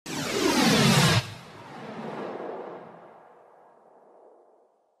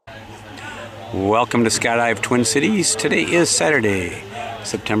Welcome to Skydive Twin Cities. Today is Saturday,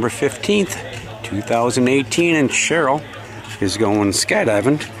 September 15th, 2018, and Cheryl is going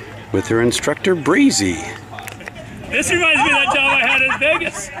skydiving with her instructor, Breezy. This reminds me of that job I had in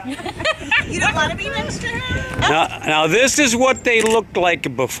Vegas. You don't want to be next to her? Now this is what they looked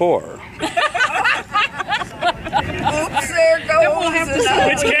like before. Oops, there goes.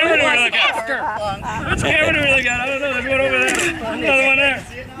 Which camera do we look at? Which camera do we look at? I don't know. There's one over there. Another one there.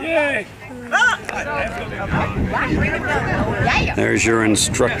 Yay. There's your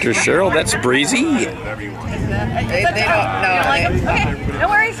instructor, Cheryl. That's Breezy. They don't know. Okay, no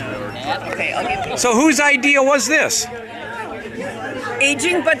worries. Okay, I'll give you. So whose idea was this?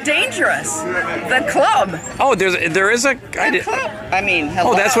 Aging but dangerous. The club. Oh, there is a. I mean,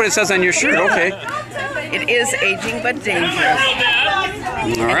 hello. Oh, that's what it says on your shirt. Okay. It is aging but dangerous.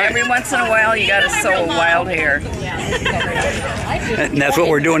 All right. Every once in a while, you gotta sow wild hair. And that's what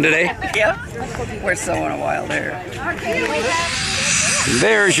we're doing today. Yep. We're sowing a wild hair.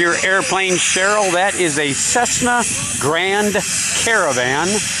 There's your airplane, Cheryl. That is a Cessna Grand Caravan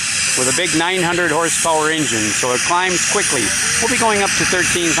with a big 900 horsepower engine, so it climbs quickly. We'll be going up to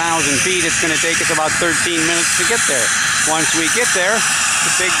 13,000 feet. It's going to take us about 13 minutes to get there. Once we get there,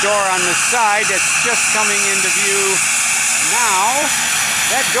 the big door on the side that's just coming into view now,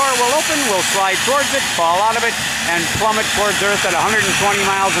 that door will open, we'll slide towards it, fall out of it, and plummet towards Earth at 120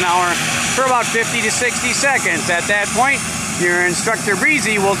 miles an hour for about 50 to 60 seconds. At that point, your instructor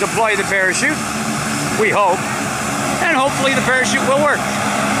Breezy will deploy the parachute, we hope, and hopefully the parachute will work.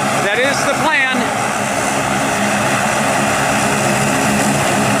 That is the plan.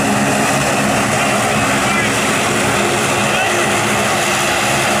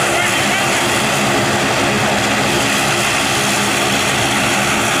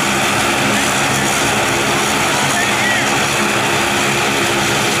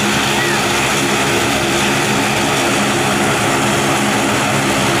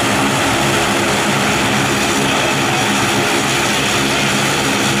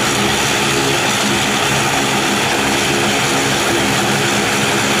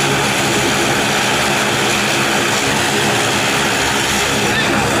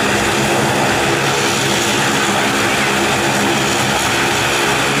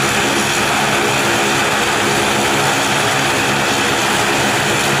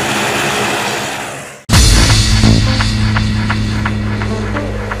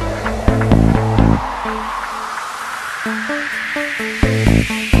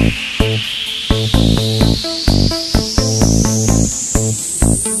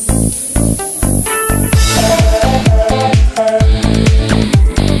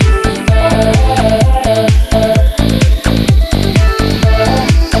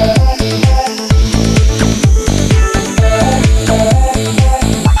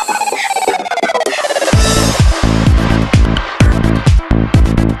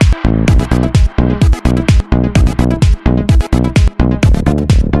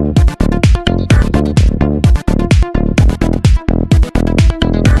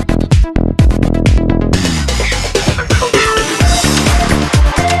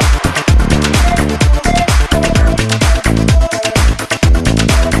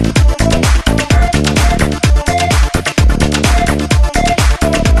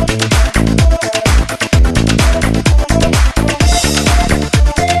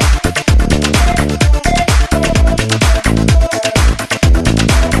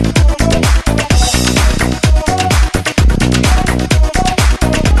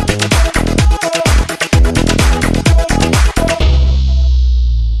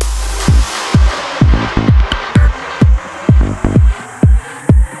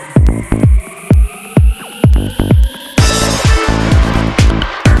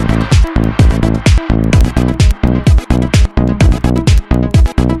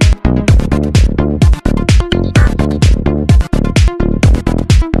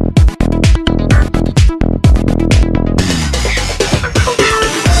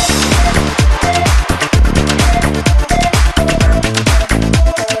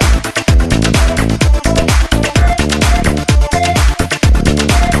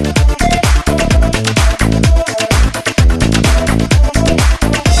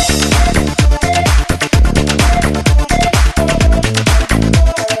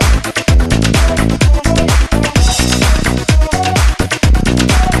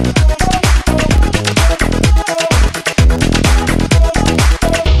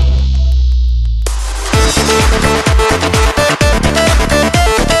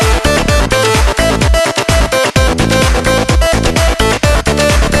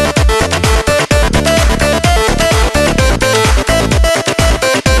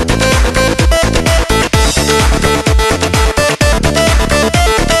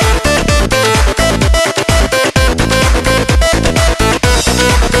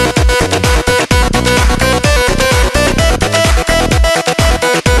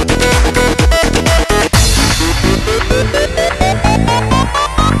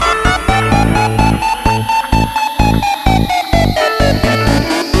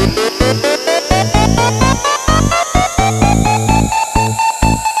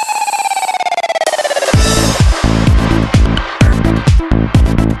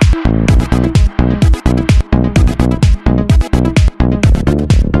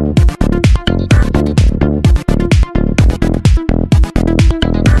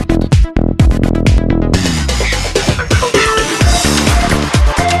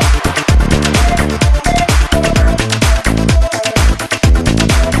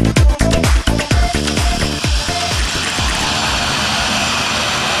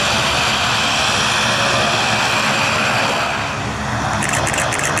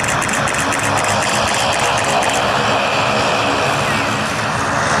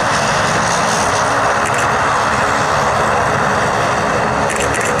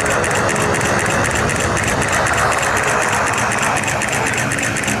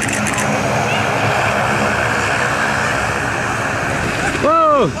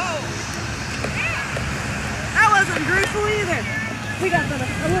 Whoa! That wasn't graceful either. We got a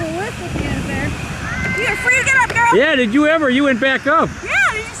little lift at the end there. You're free to get up, girl. Yeah, did you ever? You went back up. Yeah,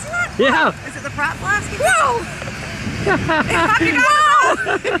 did you see that? Yeah. Is it the prop plastic? Whoa!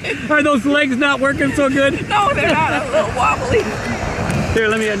 Are those legs not working so good? No, they're not. A little wobbly. Here,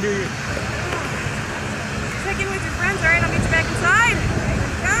 let me undo you. Check in with your friends, all right? I'll meet you back inside.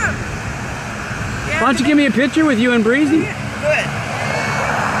 Come. Yeah, Why don't you give me a picture with you and Breezy? Good.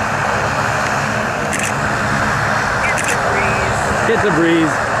 It's a breeze.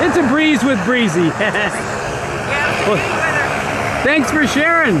 It's a breeze with Breezy. Yeah, Well, thanks for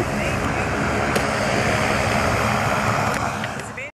sharing.